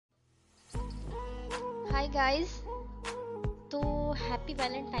Hi guys. तो happy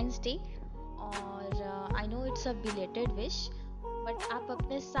Valentine's day. और I know it's a belated wish, but आप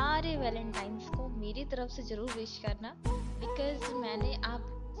अपने सारे वैलेंटाइंस को मेरी तरफ से ज़रूर विश करना, बिकॉज मैंने आप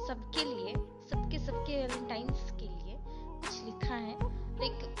सबके लिए, सबके सबके वैलेंटाइंस के लिए कुछ लिखा है।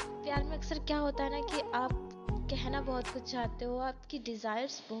 लाइक प्यार में अक्सर क्या होता है ना कि आप कहना बहुत कुछ चाहते हो, आपकी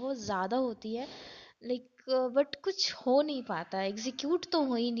डिज़ायर्स बहुत ज़्यादा होती है, लाइक बट कुछ हो नहीं पाता, एग्जीक्यूट तो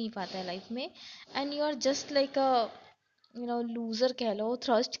हो ही नहीं पाता है लाइफ में। And you are just like a loser कह लो,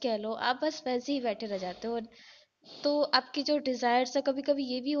 थ्रस्ट कह लो, आप बस वैसे ही बैठे रह जाते हो। तो आपकी जो डिजायर्स है, कभी कभी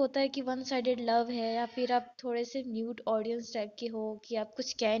ये भी होता है कि वन साइडेड लव है, या फिर आप थोड़े से म्यूट ऑडियंस टाइप के हो कि आप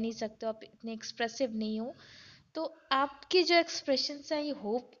कुछ कह नहीं सकते हो, आप इतने एक्सप्रेसिव नहीं हो। तो आपके जो एक्सप्रेशंस हैं, आई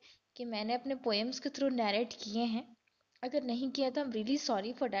होप कि मैंने अपने पोएम्स के थ्रू नैरेट किए हैं। अगर नहीं किया तो I am really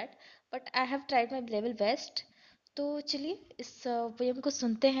sorry for that, but I have tried my level best. तो चलिए इस पोएम को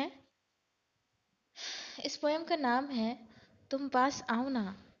सुनते हैं। इस पोएम का नाम है तुम पास आओ ना।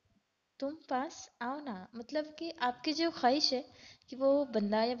 तुम पास आओ ना, मतलब कि आपकी जो ख्वाहिश है कि वो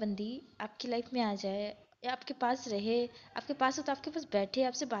बंदा या बंदी आपकी लाइफ में आ जाए, या आपके पास रहे, आपके पास हो तो आपके पास बैठे,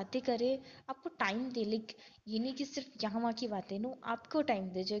 आपसे बातें करे, आपको टाइम दे। लाइक ये नहीं कि सिर्फ यहाँ वहाँ की बातें, नो, आपको टाइम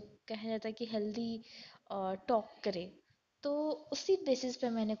दे, जो कहा जाता है कि हेल्दी टॉक करे। तो उसी बेसिस पे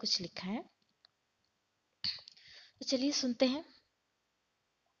मैंने कुछ लिखा है। तो चलिए सुनते हैं।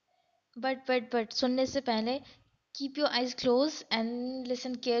 बट सुनने से पहले keep your eyes close and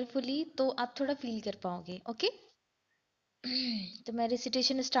listen carefully, तो आप थोड़ा फील कर पाओगे, ओके। तो मैं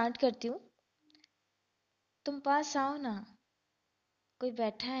रिसिटेशन स्टार्ट करती हूँ। तुम पास आओ ना, कोई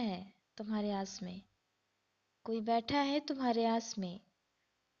बैठा है तुम्हारे आस में, कोई बैठा है तुम्हारे आस में,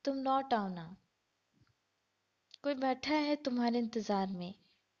 तुम लौट आओ ना। कोई बैठा है तुम्हारे इंतजार में,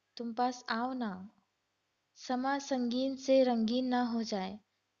 तुम पास आओ ना। समा संगीन से रंगीन ना हो जाए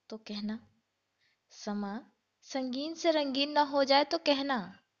तो कहना। समा संगीन से रंगीन ना हो जाए तो कहना।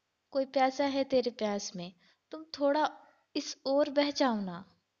 कोई प्यासा है तेरे प्यास में, तुम थोड़ा इस ओर बह जाओ ना।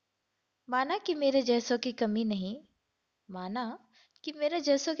 माना कि मेरे जैसों की कमी नहीं, माना कि मेरे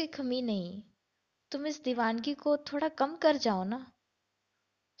जैसों की कमी नहीं, तुम इस दीवानगी को थोड़ा कम कर जाओ ना।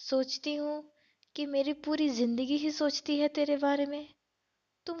 सोचती हूँ कि मेरी पूरी जिंदगी ही सोचती है तेरे बारे में,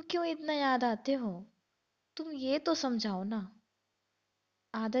 तुम क्यों इतना याद आते हो, तुम ये तो समझाओ ना।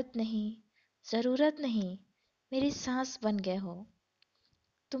 आदत नहीं, जरूरत नहीं, मेरी सांस बन गए हो,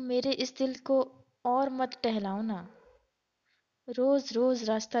 तुम मेरे इस दिल को और मत टहलाओ ना। रोज रोज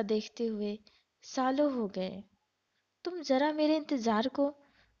रास्ता देखते हुए सालों हो गए, तुम जरा मेरे इंतजार को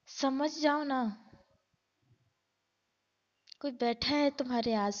समझ जाओ ना। कोई बैठा है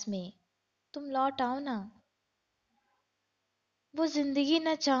तुम्हारे आस में, तुम लौट आओ ना। वो जिंदगी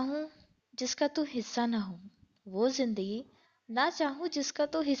ना चाहूं जिसका तू हिस्सा ना हो, वो जिंदगी ना चाहूं जिसका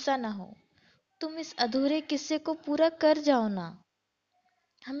तू हिस्सा ना हो, तुम इस अधूरे किस्से को पूरा कर जाओ ना।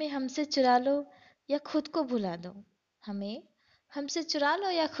 हमें हमसे चुरा लो या खुद को भुला दो, हमें हमसे चुरा लो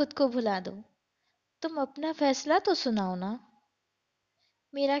या खुद को भुला दो, तुम अपना फैसला तो सुनाओ ना।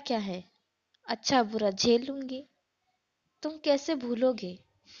 मेरा क्या है, अच्छा बुरा झेल लूंगी, तुम कैसे भूलोगे,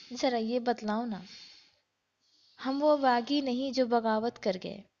 जरा ये बतलाओ ना। हम वो बागी नहीं जो बगावत कर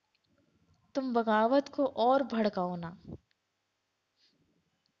गए, तुम बगावत को और भड़काओ ना।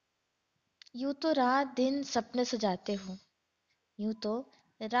 यूं तो रात दिन सपने सजाते हो, यूं तो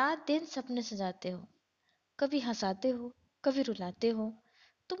रात दिन सपने सजाते हो, कभी हंसाते हो, कभी रुलाते हो,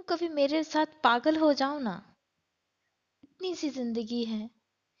 तुम कभी मेरे साथ पागल हो जाओ ना। इतनी सी जिंदगी है,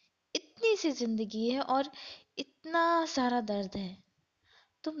 इतनी सी जिंदगी है, और इतना सारा दर्द है।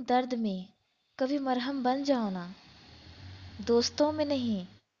 तुम दर्द में कभी मरहम बन जाओ ना। दोस्तों में नहीं,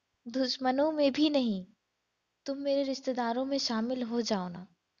 दुश्मनों में भी नहीं, तुम मेरे रिश्तेदारों में शामिल हो जाओ ना।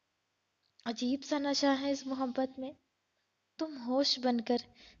 अजीब सा नशा है इस मोहब्बत में, तुम होश बनकर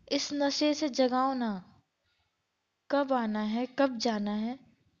इस नशे से जगाओ ना। कब आना है कब जाना है,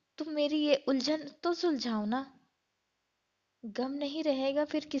 तुम मेरी ये उलझन तो सुलझाओ ना। गम नहीं रहेगा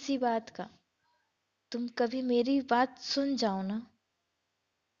फिर किसी बात का, तुम कभी मेरी बात सुन जाओ ना।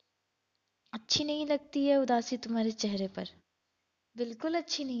 अच्छी नहीं लगती है उदासी तुम्हारे चेहरे पर, बिल्कुल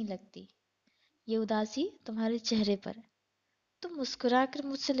अच्छी नहीं लगती ये उदासी तुम्हारे चेहरे पर, तुम मुस्कुरा कर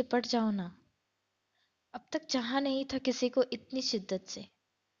मुझसे लिपट जाओ ना। अब तक चाहा नहीं था किसी को इतनी शिद्दत से,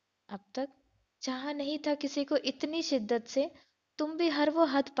 अब तक चाहा नहीं था किसी को इतनी शिद्दत से, तुम भी हर वो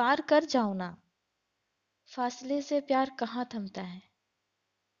हद पार कर जाओ ना। फासले से प्यार कहाँ थमता है,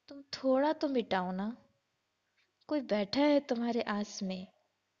 तुम थोड़ा तो मिटाओ ना। कोई बैठा है तुम्हारे आस में,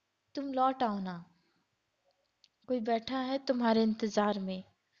 तुम लौट आओ ना। कोई बैठा है तुम्हारे इंतजार में,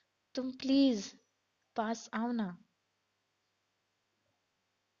 तुम प्लीज पास आओ ना।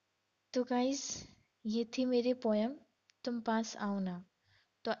 तो गाइस, ये थी मेरी पोयम, तुम पास आओ ना।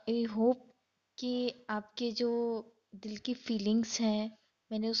 तो आई होप कि आपके जो दिल की फीलिंग्स हैं,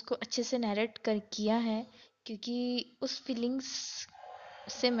 मैंने उसको अच्छे से नैरेट कर किया है, क्योंकि उस फीलिंग्स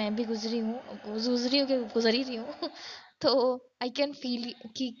से मैं भी गुजरी हूँ, गुजरी हूँ, क्या गुजर ही रही हूँ। तो आई कैन फील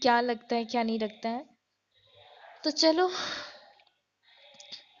कि क्या लगता है क्या नहीं लगता है। तो चलो,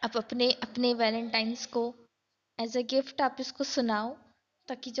 आप अपने अपने वैलेंटाइंस को एज अ गिफ्ट आप इसको सुनाओ,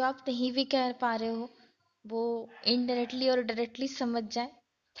 ताकि जो आप नहीं भी कह पा रहे हो वो इनडायरेक्टली और डायरेक्टली समझ जाए।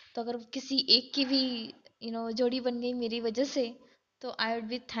 तो अगर किसी एक की भी जोड़ी बन गई मेरी वजह से, तो आई वुड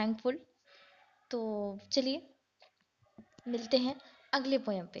बी थैंकफुल। तो चलिए, मिलते हैं अगले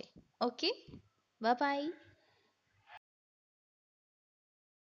पोयम पे। Okay, bye bye.